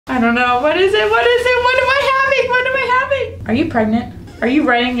don't know. What is it? What is it? What am I having? What am I having? Are you pregnant? Are you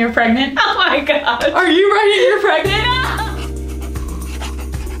writing you're pregnant? Oh my gosh. Are you writing you're pregnant?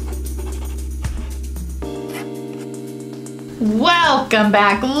 Welcome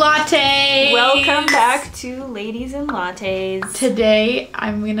back, Lattes! Welcome back to Ladies and Lattes. Today,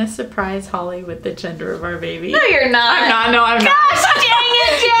 I'm gonna surprise Holly with the gender of our baby. No, you're not. I'm not, no, I'm not. Gosh, dang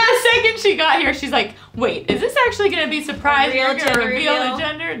it, Jess! The second she got here, she's like, wait, is this actually gonna be surprise? Real You're gonna gender reveal reveal? the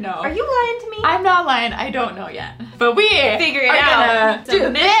gender? No. Are you lying to me? I'm not lying, I don't know yet. But we Figure it are out. gonna do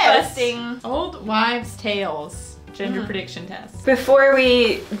Some this. myth-busting. Old wives' tales. Gender prediction test. Before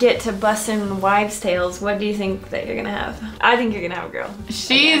we get to busting wives' tales, what do you think that you're gonna have? I think you're gonna have a girl.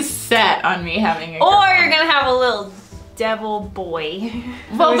 She's set on me having a girl. Or you're gonna have a little devil boy.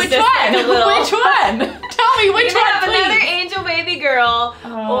 Well, Who's which just one? like a little- Which one? Tell me which You're gonna have one, another please. angel baby girl,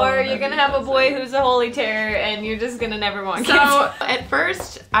 Oh, or you're that'd gonna be have a awesome. boy who's a holy terror, and you're just gonna never want kids. So at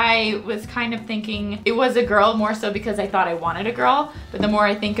first I was kind of thinking it was a girl more so because I thought I wanted a girl, but the more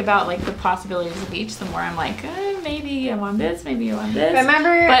I think about like the possibilities of each, the more I'm like, maybe I want this, maybe I want this.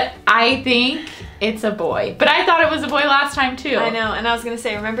 Remember? But I think it's a boy. But I thought it was a boy last time too. I know, and I was gonna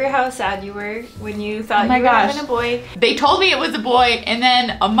say, remember how sad you were when you thought Oh my you were gosh. having a boy? They told me it was a boy, and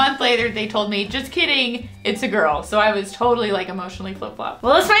then a month later they told me, just kidding, it's a girl. So I was totally like emotionally flip-flop.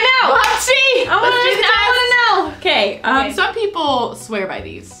 Well, let's find out. Let's see! I wanna know. Okay, Okay. some people swear by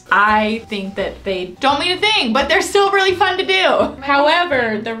these. I think that they don't mean a thing, but they're still really fun to do.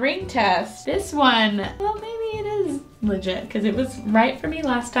 However, the ring test, this one, well, maybe it is legit because it was right for me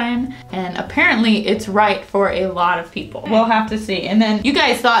last time, and apparently it's right for a lot of people. We'll have to see. And then you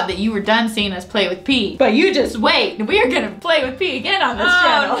guys thought that you were done seeing us play with pee, but you just wait. We are gonna play with pee again on this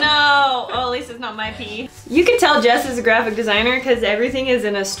channel. Oh no! Oh, at least it's not my pee. You can tell Jess is a graphic designer because everything is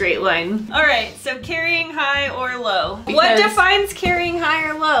in a straight line. All right, so carrying high or low. What Because- defines carrying high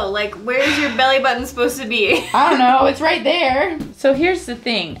or low? Like, where's your belly button supposed to be? I don't know, it's right there. So here's the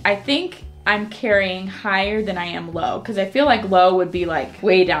thing. I think I'm carrying higher than I am low because I feel like low would be like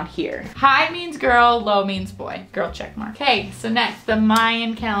way down here. High means girl, low means boy. Girl check mark. Okay, so next, the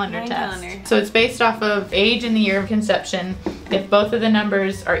Mayan calendar Mayan test. calendar. So it's based off of age and the year of conception. If both of the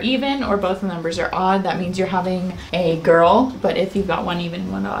numbers are even or both the numbers are odd, that means you're having a girl. But if you've got one even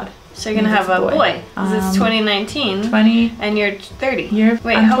and one odd, So you're gonna have a boy. 'Cause it's 2019. 20, And you're 30.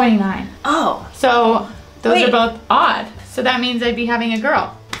 Wait, how- I'm 29. Oh. So those Wait. are both odd. So that means I'd be having a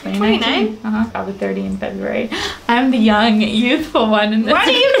girl. 29? I'll be 30 in February. I'm the young, youthful one in this. Why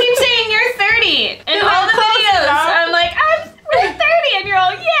do you keep saying you're 30? In Because all I'm the close videos, enough. I'm like, we're 30, and you're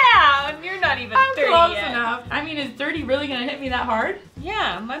all, yeah, and you're not even I'm 30 close yet. enough. I mean, is 30 really gonna hit me that hard?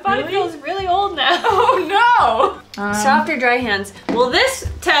 Yeah, my body Really? feels really old now. Oh no! Soft or dry hands? Well, this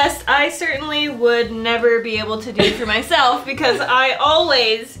test I certainly would never be able to do for myself because I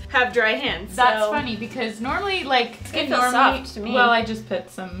always have dry hands. That's so. funny because normally, like, skin feels normally, soft to me. well, I just put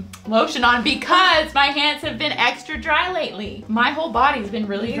some lotion on because my hands have been extra dry lately. My whole body's been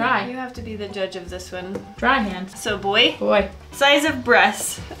really dry. You have to be the judge of this one. Dry hands. So, boy, Boy. size of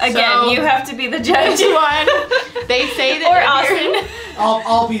breasts. Again, So- you have to be the judge. Which one? They say that Or if you're- Austin.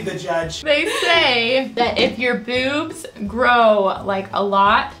 I'll be the judge. They say that if your boobs grow like a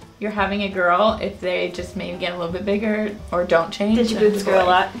lot, you're having a girl. If they just maybe get a little bit bigger or don't change. Did your then boobs it's a grow a boy.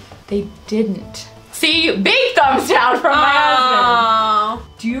 lot? They didn't. See, big thumbs down from my husband. Oh.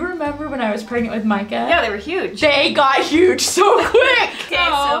 Do you remember when I was pregnant with Micah? Yeah, they were huge. They got huge so quick. Okay,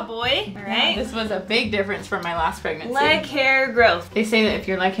 so boy, all Yeah, right. this was a big difference from my last pregnancy. Leg hair growth. They say that if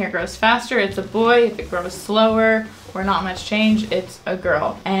your leg hair grows faster, it's a boy. If it grows slower or not much change, it's a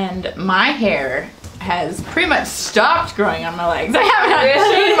girl. And my hair has pretty much stopped growing on my legs. I haven't had to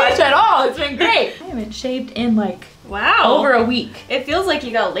Really? shave much at all. It's been great. I haven't shaved in like Wow. over a week. It feels like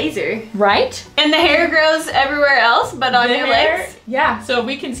you got laser. Right? And the hair grows everywhere else but on The your hair- legs? Yeah, so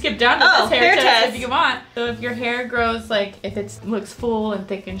we can skip down to Oh, this hair hair test test. if you want. So if your hair grows like, if it looks full and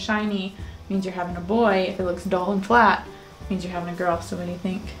thick and shiny, means you're having a boy. If it looks dull and flat, means you're having a girl. So what do you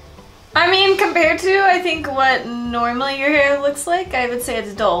think? I mean, compared to, I think, what normally your hair looks like, I would say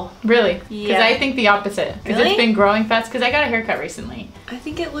it's dull. Really? Because Yeah. I think the opposite. Because Really? it's been growing fast. Because I got a haircut recently. I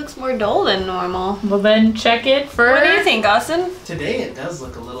think it looks more dull than normal. Well then check it for... What do you think, Austin? Today it does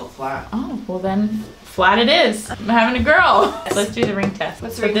look a little flat. Oh, well then flat it is. I'm having a girl. Let's do the ring test.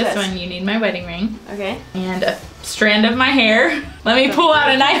 What's the For ring this test? one, you need my wedding ring Okay. and a strand of my hair. Let me pull out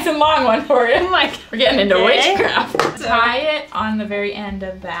a nice and long one for you. Oh my God. We're getting into Okay. witchcraft. So- Tie it on the very end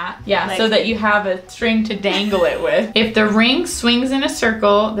of that. Yeah, Like- so that you have a string to dangle it with. If the ring swings in a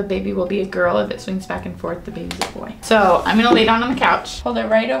circle, the baby will be a girl. If it swings back and forth, the baby's a boy. So I'm gonna lay down on the couch. Hold it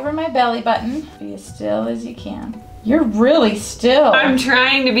right over my belly button. Be as still as you can. You're really still. I'm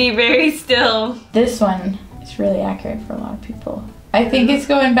trying to be very still. This one is really accurate for a lot of people. I think it's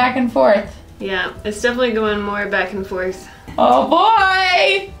going back and forth. Yeah, it's definitely going more back and forth. Oh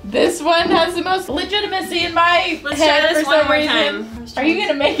boy! This one has the most legitimacy in my Let's head try this for one some more reason. time. Are you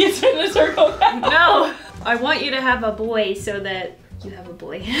gonna make it in the circle now? No! I want you to have a boy so that you have a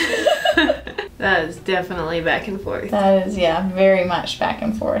boy. That is definitely back and forth. That is, yeah, very much back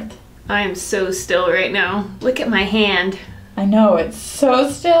and forth. I am so still right now. Look at my hand. I know, it's so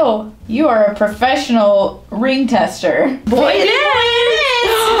still. You are a professional ring tester. Boy, It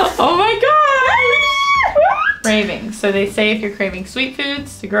is! Oh my gosh! Cravings. So they say if you're craving sweet foods,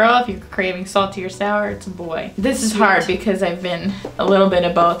 it's a girl. If you're craving salty or sour, it's a boy. This is hard because I've been a little bit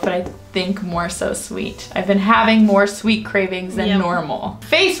of both, but I think more so sweet. I've been having more sweet cravings than normal.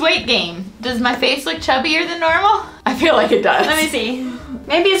 Face weight gain. Does my face look chubbier than normal? I feel like it does. Let me see.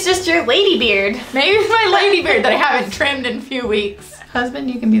 Maybe it's just your lady beard. Maybe it's my lady beard that I haven't trimmed in a few weeks. Husband,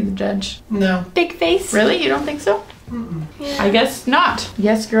 you can be the judge. No. Big face. Really? You don't think so? Yeah. I guess not.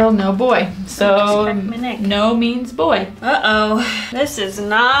 Yes, girl, no boy. So, Just cracked my neck. no means boy. Uh-oh. This is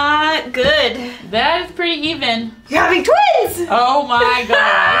not good. That is pretty even. You're having twins! Oh my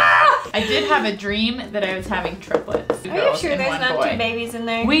gosh. I did have a dream that I was having triplets. Are you sure there's not two babies in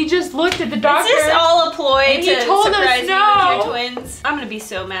there? We just looked at the doctor. Is this all a ploy and he to told us surprise no. you with your twins? I'm gonna be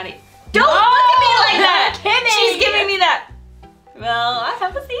so mad at you. Don't No, look at me like that! I'm kidding. She's giving me that. Well, I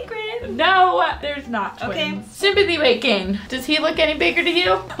have a secret. No, there's not twins. Okay. Sympathy weight gain. Does he look any bigger to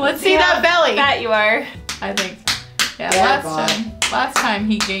you? Let's see that belly. Fat you are. I think. Yeah, Yeah, last time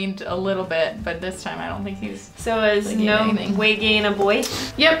he gained a little bit, but this time I don't think he's. So is Like no anything. weight gain a boy?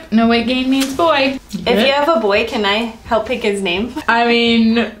 Yep, no weight gain means boy. If you have a boy, can I help pick his name? I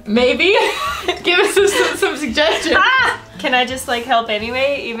mean, maybe. Give us some suggestions. Ah! Can I just like help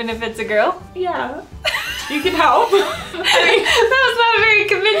anyway, even if it's a girl? Yeah. You can help. I mean, That was not very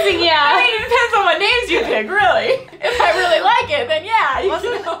convincing, I mean, it depends on what names you pick, really. If I really like it, then yeah, you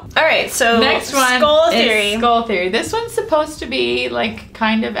can help. Alright, so Next one skull is theory. skull theory. This one's supposed to be like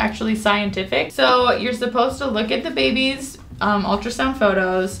kind of actually scientific. So you're supposed to look at the baby's ultrasound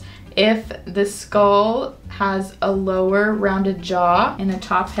photos. If the skull has a lower rounded jaw and a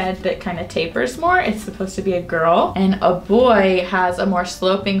top head that kind of tapers more, it's supposed to be a girl. And a boy has a more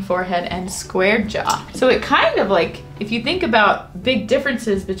sloping forehead and squared jaw. So it kind of like, if you think about big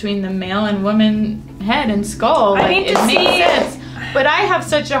differences between the male and woman head and skull, I like need it to makes see- sense. But I have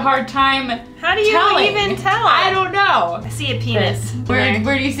such a hard time How do you telling. even tell? I don't know. I see a penis. Where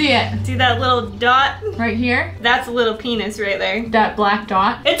do you see it? See that little dot? Right here? That's a little penis right there. That black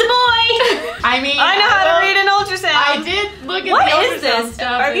dot? It's a boy! I mean, I know how to read an ultrasound. I did look at What the is ultrasound this?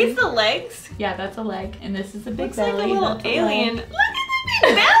 stuff. Are and- these the legs? Yeah, that's a leg, and this is a big Looks like belly. a little that's a alien. leg. Look at the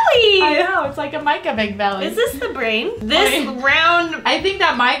big belly! I know, it's like a Micah big belly. Is this the brain? This round. I think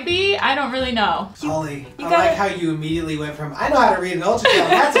that might be. I don't really know. Holly, you I gotta- like how you immediately went from, I know how to read an ultrasound,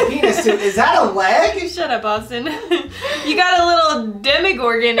 that's a penis, to, is that a leg? Shut up, Austin. You got a little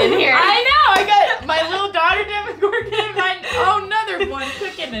demigorgon in here. I know. I got my little daughter Demogorgon and my another one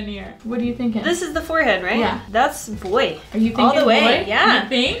cooking in here. What are you thinking? This is the forehead, right? Yeah. That's boy. Are you thinking all the way, boy? yeah. You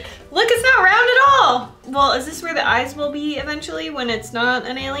think? Look, it's not round at all. Well, is this where the eyes will be eventually when it's not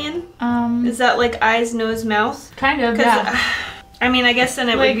an alien? Is that like eyes, nose, mouth? Kind of. 'Cause, Yeah. I mean, I guess then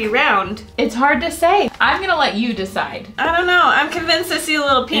it Like- would be round. It's hard to say. I'm gonna let you decide. I don't know. I'm convinced I see a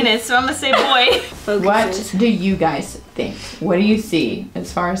little penis, so I'm gonna say boy. What do you guys think? What do you see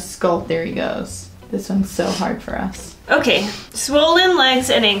as far as skull theory goes? This one's so hard for us. Okay, swollen legs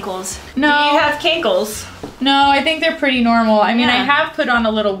and ankles. No. Do you have cankles? No, I think they're pretty normal. I mean, I Yeah. have put on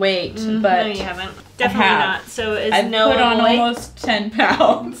a little weight, but no, you haven't. Definitely have. not. So is I've no put on boy? almost 10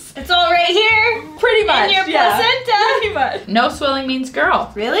 pounds. It's all right here. Pretty much, In your yeah. placenta. Pretty much. No swelling means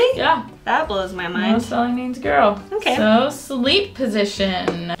girl. Really? Yeah. That blows my No mind. swelling means girl. Okay. So sleep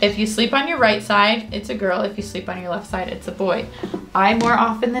position. If you sleep on your right side, it's a girl. If you sleep on your left side, it's a boy. I more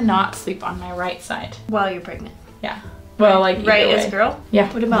often than not sleep on my right side. While you're pregnant. Yeah. Well, like either Right way. is girl? Yeah.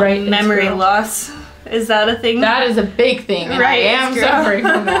 What about right is memory girl. loss? Is that a thing? That is a big thing, and Right I am is girl. suffering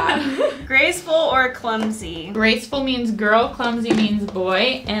from that. Graceful or clumsy? Graceful means girl, clumsy means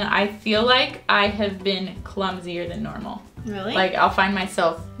boy, and I feel like I have been clumsier than normal. Really? Like, I'll find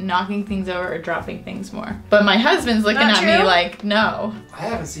myself knocking things over or dropping things more. But my husband's looking Not at me true? like, no. I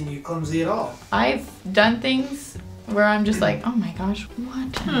haven't seen you clumsy at all. I've done things where I'm just like, oh my gosh,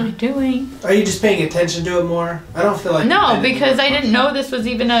 what am I doing? Are you just paying attention to it more? I don't feel like No, you've been because I more didn't know this was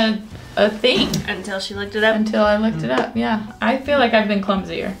even a a thing. Until she looked it up. Until I looked it up, yeah. I feel like I've been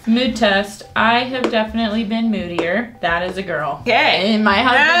clumsier. Mood test. I have definitely been moodier. That is a girl. Okay. And my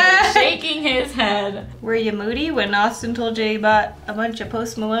husband is shaking his head. Were you moody when Austin told you he bought a bunch of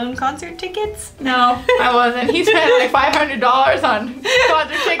Post Malone concert tickets? No, I wasn't. He spent like $500 on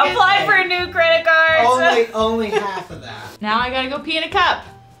concert tickets. Apply for a new credit card. Only half of that. Now I gotta go pee in a cup.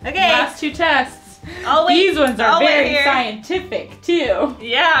 Okay. Last 2 tests. I'll wait. These ones are I'll wait very here. scientific too.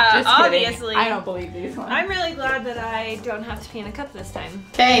 Yeah, Just kidding. obviously. I don't believe these ones. I'm really glad that I don't have to pee in a cup this time.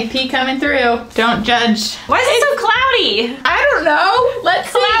 Okay, pee coming through. Don't judge. Why is it so cloudy? I don't know. Let's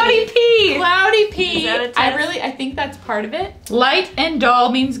Cloudy see. pee. Cloudy pee. Is that a test? I think that's part of it. Light and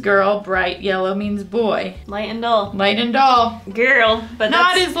dull means girl. Bright yellow means boy. Light and dull. Light and dull. Girl, but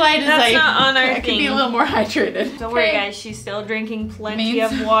Not that's as light as that's not on our I could thing. be a little more hydrated. Don't worry, Okay. guys. She's still drinking plenty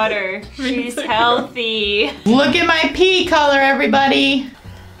Means- of water. means She's a girl. healthy. Look at my pee color, everybody.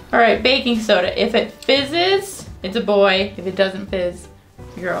 All right, baking soda. If it fizzes, it's a boy. If it doesn't fizz,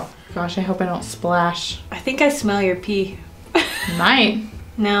 girl. Gosh, I hope I don't splash. I think I smell your pee. Might.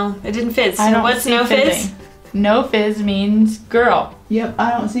 No, it didn't fizz. I So don't what's see no fizz? fizzing. No fizz means girl. Yep,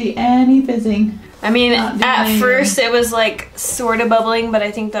 I don't see any fizzing. I mean, Not doing at anything. first it was like sort of bubbling, but I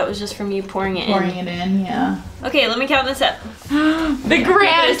think that was just from you pouring it Pouring it in, yeah. in. Okay, let me count this up. The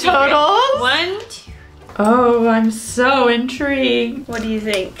grand secret. totals. 1, 2. Oh, I'm so intrigued. What do you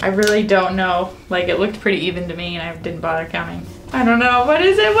think? I really don't know. Like, it looked pretty even to me and I didn't bother counting. I don't know. What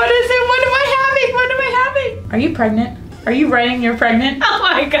is it? What is it? What am I having? What am I having? Are you pregnant? Are you writing you're pregnant? Oh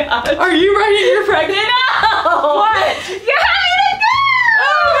my god. Are you writing you're pregnant? No! What? You're having a girl!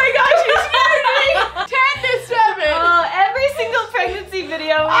 Oh my gosh, you scared me! 10 to 7. Oh, every single pregnancy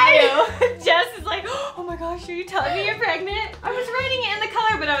video we do, Jess is like, oh my gosh, are you telling me you're pregnant? I was writing it in the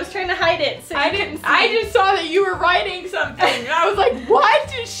color, but I was trying to hide it, so you couldn't see. I just saw that you were writing something. And I was like,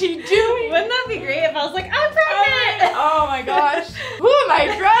 what is she doing? Wouldn't that be great if I was like, I'm pregnant? Oh my gosh. Ooh, my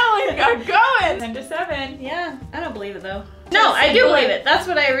adrenaline got going. 10 to 7. Yeah, I don't believe it though. Just No, I say do boy. believe it. That's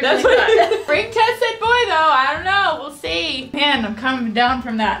what I originally That's thought. Ring test said boy though. I don't know. We'll see. Man, I'm coming down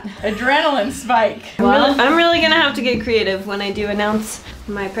from that adrenaline spike. I'm really gonna have to get creative when I do announce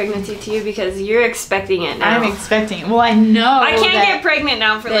my pregnancy to you because you're expecting it now. I'm expecting. Well, I know. I can't get pregnant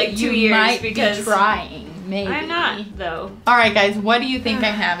now for like 2 years might because be trying. Maybe. I'm not though. All right, guys. What do you think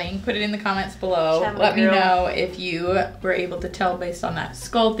I'm having? Put it in the comments below. Have a Let me girl. know if you were able to tell based on that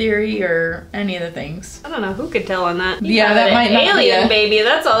skull theory or any of the things. I don't know who could tell on that. Yeah, have that an might not be alien a- baby.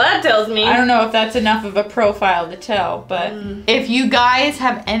 That's all that tells me. I don't know if that's enough of a profile to tell, but if you guys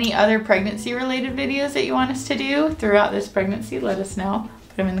have any other pregnancy related videos that you want us to do throughout this pregnancy, let us know.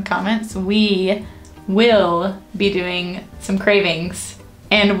 Put them in the comments. We will be doing some cravings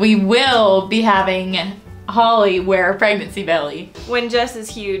and we will be having Holly wear a pregnancy belly. When Jess is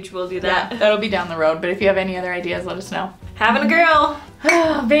huge, we'll do that. Yeah, that'll be down the road, but if you have any other ideas, let us know. Having a girl.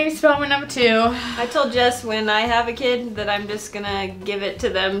 Baby spelman number 2. I told Jess when I have a kid that I'm just gonna give it to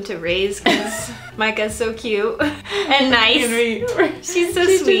them to raise because Micah's so cute and nice. She's so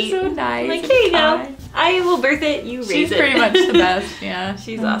She's sweet. just so nice. I'm like, here you go. Hi. I will birth it, you raise it. She's pretty much the best, yeah.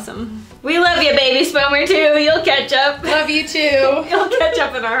 She's awesome. We love you, baby Spomer, too. You'll catch up. Love you too. You'll catch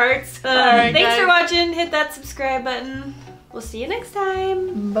up in our hearts. Alright, Thanks guys. for watching. Hit that subscribe button. We'll see you next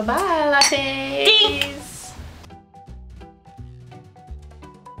time. Bye-bye, Lattes. Dink.